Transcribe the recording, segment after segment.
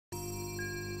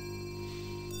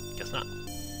Guess not.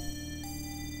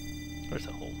 Where's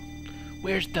the hole?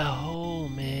 Where's the hole,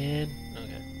 man?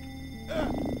 Okay.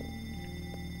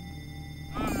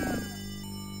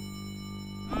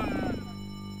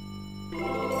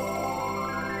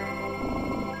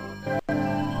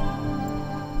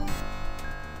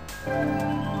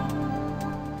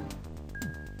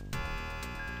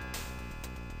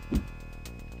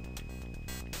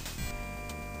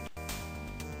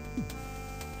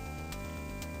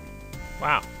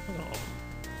 Wow.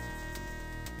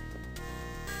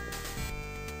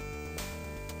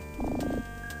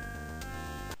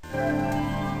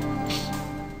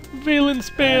 Valence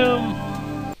spam!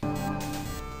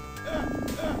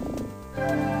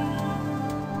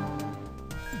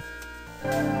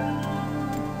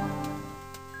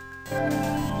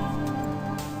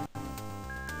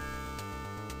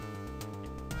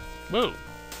 Whoa!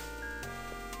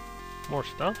 More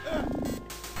stuff?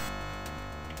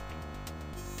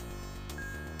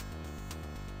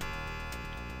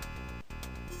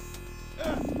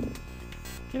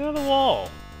 Get out of the wall!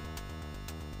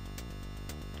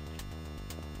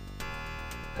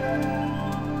 I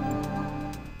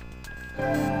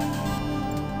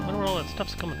wonder where all that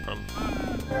stuff's coming from.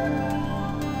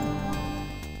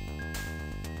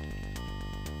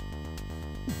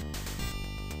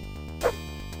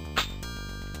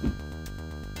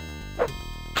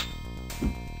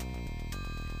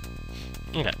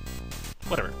 Okay,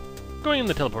 whatever. Going in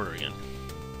the teleporter again.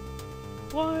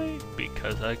 Why?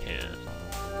 Because I can.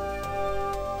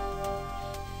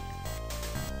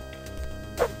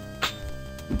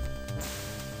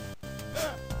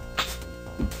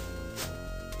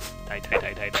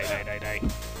 Die.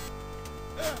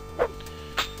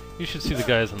 You should see the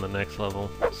guys on the next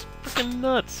level. It's freaking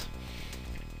nuts!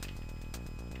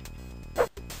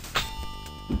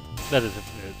 That is,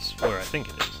 if it's where I think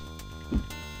it is.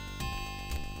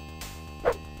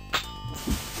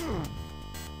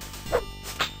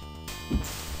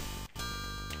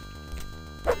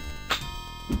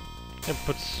 It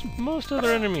puts most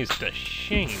other enemies to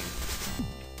shame.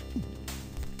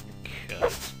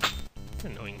 Because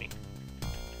they're annoying me.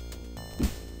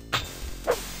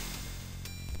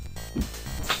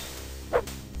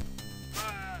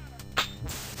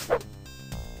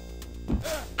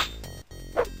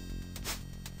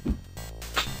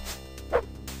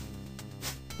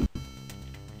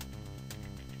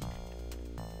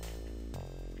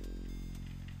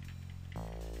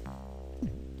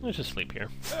 Let's just sleep here.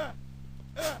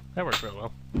 That worked real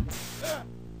well.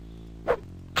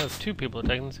 That's two people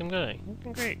attacking the same guy.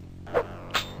 Great.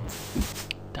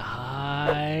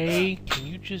 Die! Can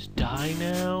you just die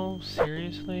now?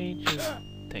 Seriously? Just...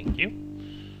 Thank you.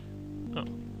 Oh,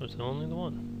 was only the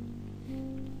one.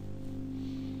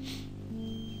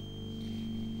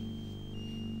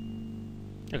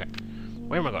 Okay.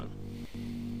 Where am I going?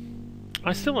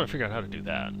 I still want to figure out how to do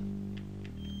that.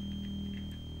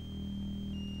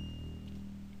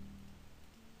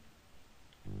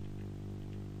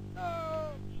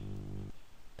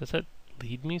 Does that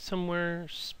lead me somewhere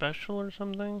special or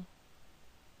something?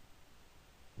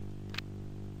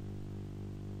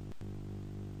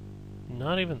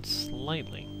 Not even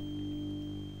slightly.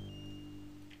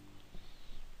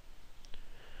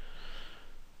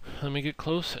 Let me get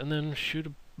close and then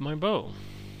shoot my bow.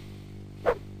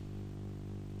 I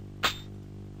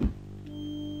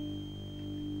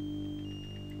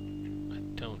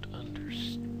don't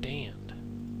understand.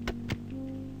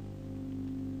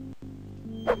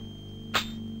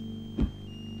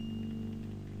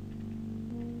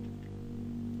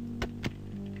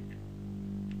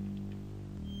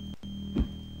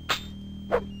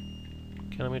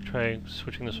 Okay, let me try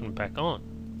switching this one back on.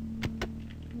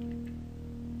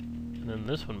 And then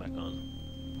this one back on.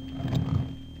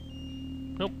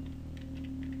 Nope.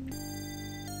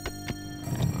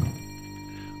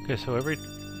 Okay, so every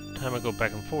time I go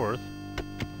back and forth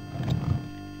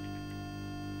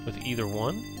with either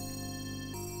one,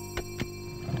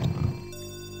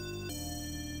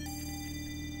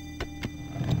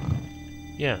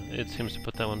 yeah, it seems to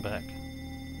put that one back.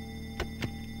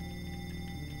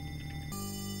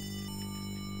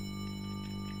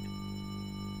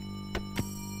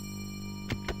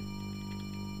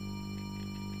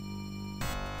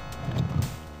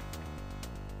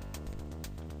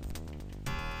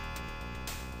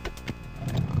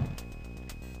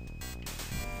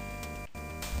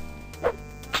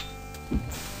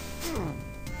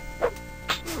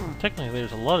 Technically,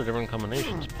 there's a lot of different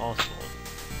combinations possible.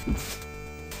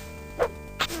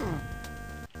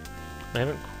 I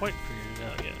haven't quite figured it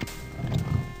out yet.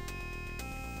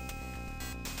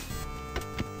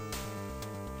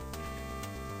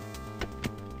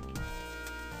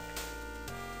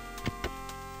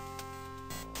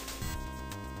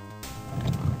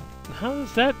 how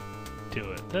does that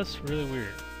do it? That's really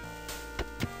weird.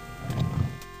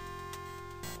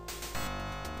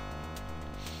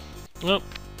 Well,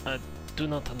 I do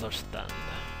not understand.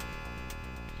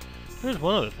 There's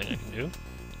one other thing I can do.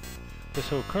 Okay,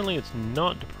 so currently it's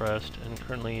not depressed, and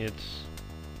currently it's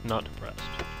not depressed.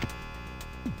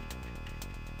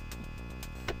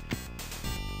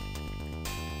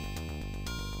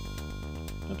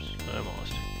 Oops, I'm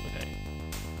lost. Okay.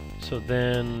 So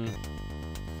then...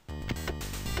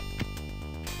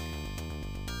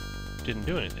 didn't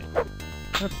do anything.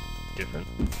 That's different.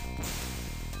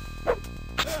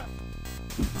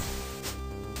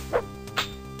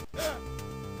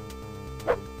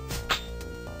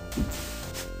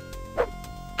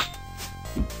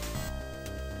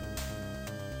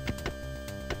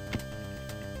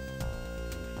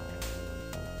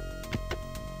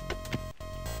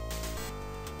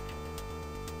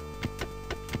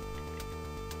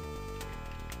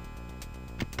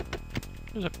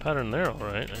 There's a pattern there,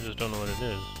 alright. I just don't know what it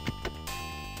is.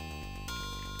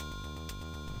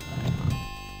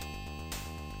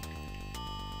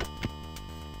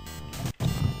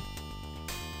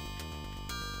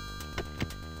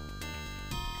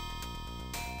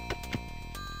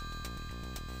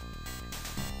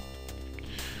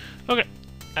 Okay,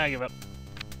 I give up.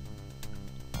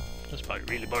 That's probably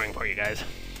really boring for you guys.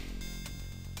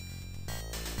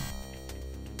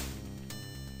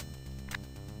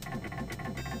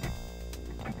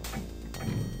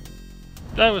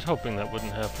 I was hoping that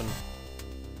wouldn't happen.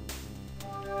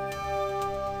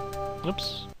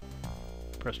 Oops.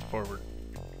 Pressed forward.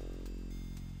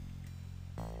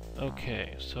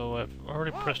 Okay, so I've already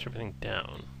pressed everything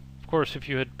down. Of course, if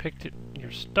you had picked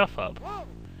your stuff up,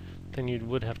 then you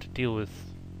would have to deal with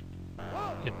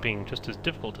it being just as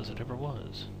difficult as it ever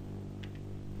was.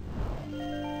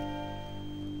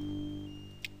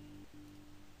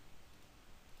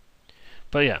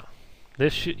 But yeah,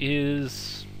 this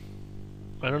is...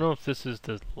 I don't know if this is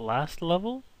the last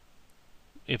level.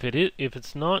 If it is, if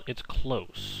it's not, it's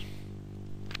close.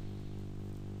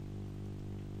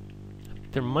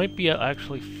 There might be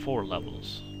actually 4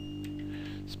 levels.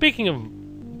 Speaking of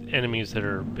enemies that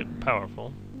are a bit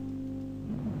powerful.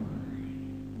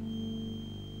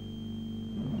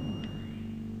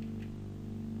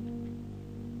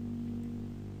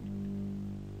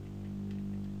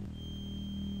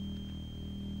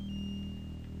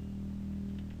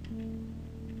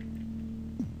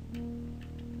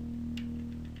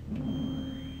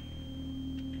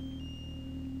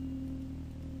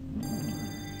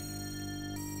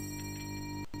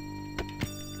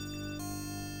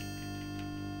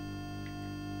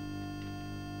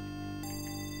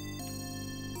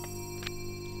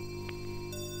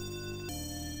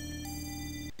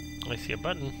 I see a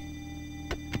button.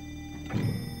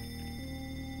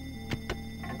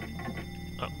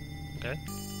 Oh, okay.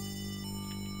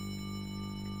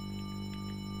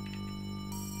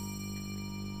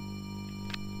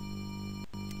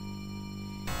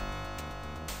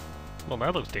 Well,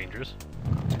 that looks dangerous.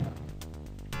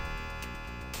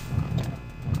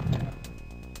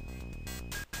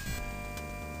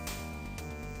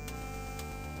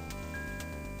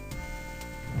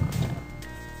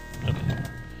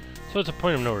 So it's a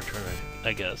point of no return,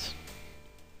 I guess.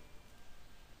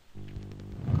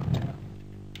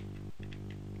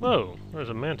 Whoa, there's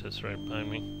a mantis right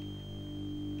behind me.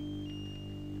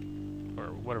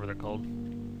 Or whatever they're called.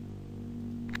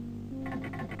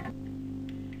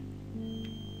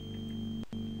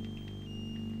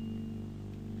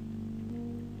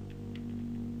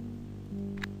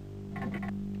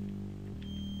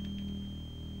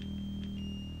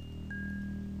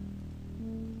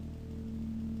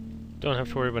 Don't have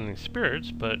to worry about any spirits,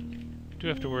 but do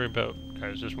have to worry about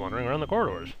guys just wandering around the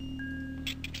corridors.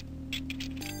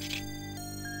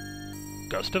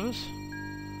 Gustavus?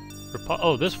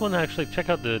 Oh, this one actually, check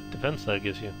out the defense that it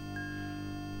gives you.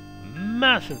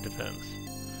 Massive defense.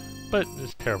 But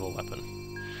it's a terrible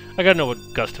weapon. I gotta know what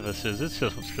Gustavus is. It's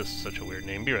just such a weird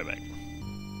name. Be right back.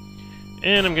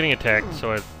 And I'm getting attacked,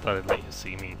 so I thought I'd let you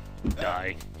see me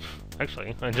die.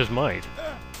 Actually, I just might.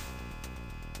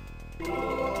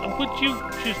 Would you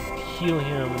just heal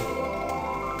him?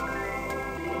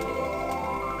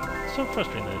 It's so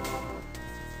frustrating that...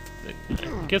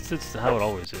 I guess it's how it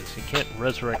always is. You can't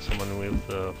resurrect someone with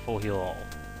full heal all.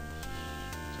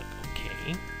 It's like,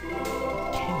 okay.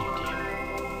 What can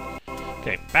you do?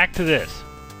 Okay, back to this.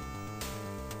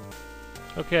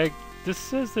 Okay, this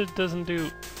says that it doesn't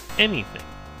do anything.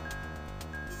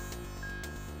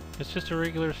 It's just a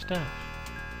regular staff.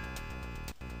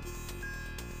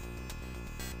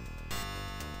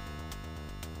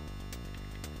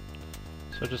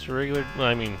 So just a regular... Well,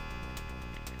 I mean...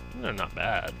 They're not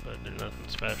bad, but they're nothing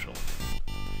special.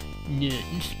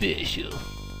 Nothing special.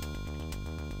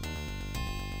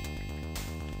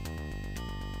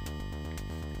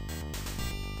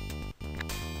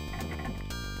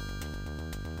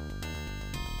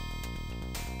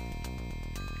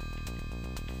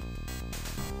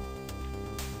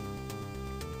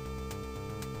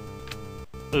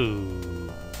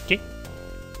 Okay.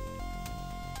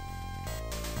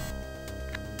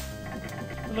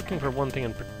 I'm looking for one thing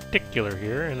in particular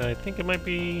here, and I think it might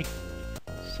be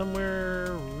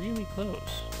somewhere really close.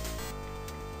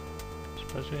 I'm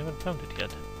surprised we haven't found it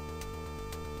yet.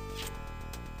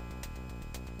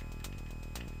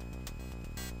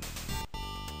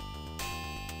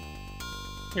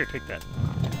 Here, take that.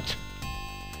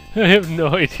 I have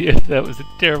no idea if that was a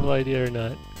terrible idea or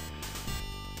not.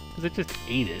 Because I just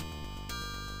ate it.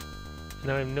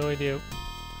 Now I have no idea.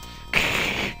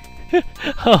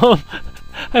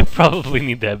 I probably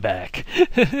need that back.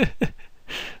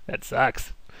 That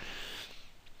sucks.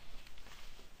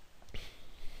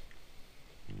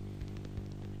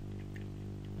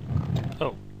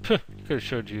 Oh, could have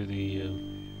showed you the.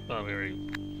 Oh, we already.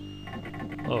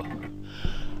 Oh.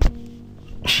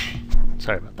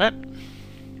 Sorry about that.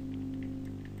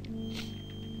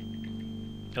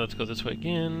 Now let's go this way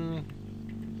again.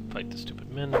 Fight the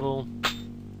stupid mandible.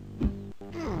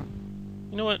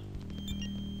 You know what?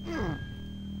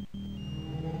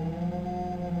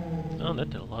 Oh, that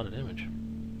did a lot of damage.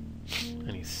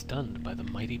 And he's stunned by the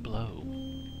mighty blow.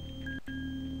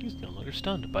 He's no longer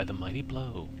stunned by the mighty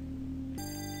blow.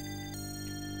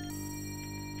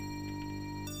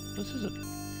 This is a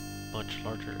much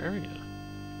larger area.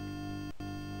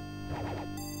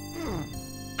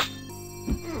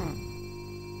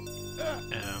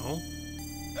 Ow.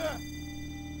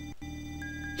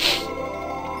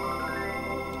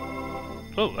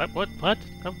 Oh, what? That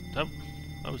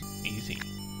was easy.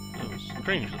 That was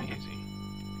strangely easy.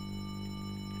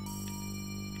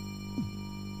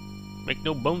 Make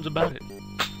no bones about it.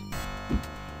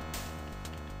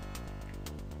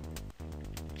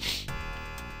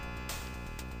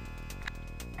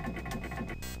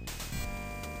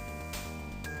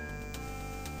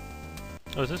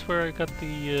 Oh, is this where I got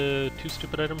the 2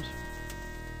 stupid items?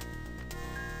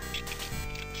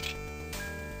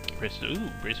 Bracers, ooh,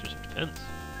 bracers of defense.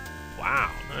 Wow,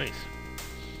 nice.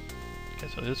 Okay,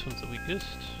 so this one's the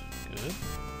weakest. Good.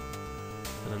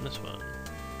 And then this one.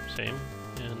 Same,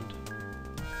 and...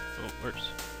 Oh, worse.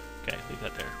 Okay, leave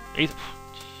that there. 8th.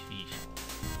 Jeez.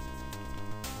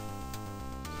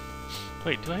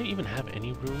 Wait, do I even have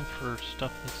any room for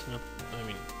stuff that's not... I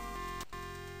mean...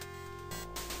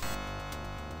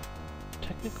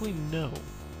 Technically, no.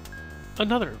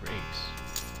 Another erase.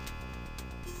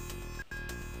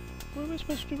 What am I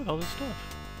supposed to do with all this stuff?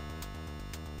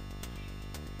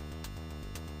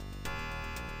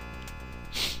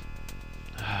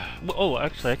 Oh,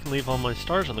 actually, I can leave all my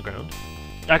stars on the ground.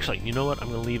 Actually, you know what? I'm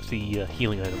going to leave the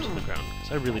healing items on the ground,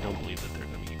 because I really don't believe that they're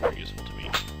going to be very useful to me.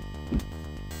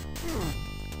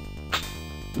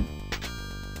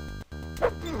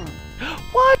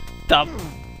 What the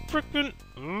frickin'...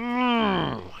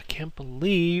 I can't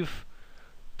believe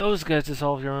those guys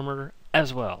dissolve your armor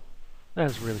as well. That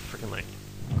is really freaking lame.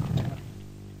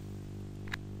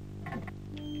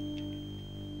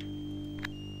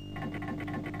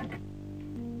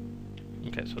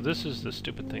 Okay, so this is the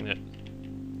stupid thing that...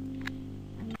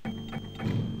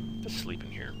 Just sleep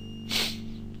in here.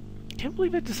 Can't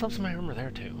believe it dissolves my armor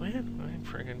there too. Man,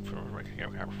 friggin' right here.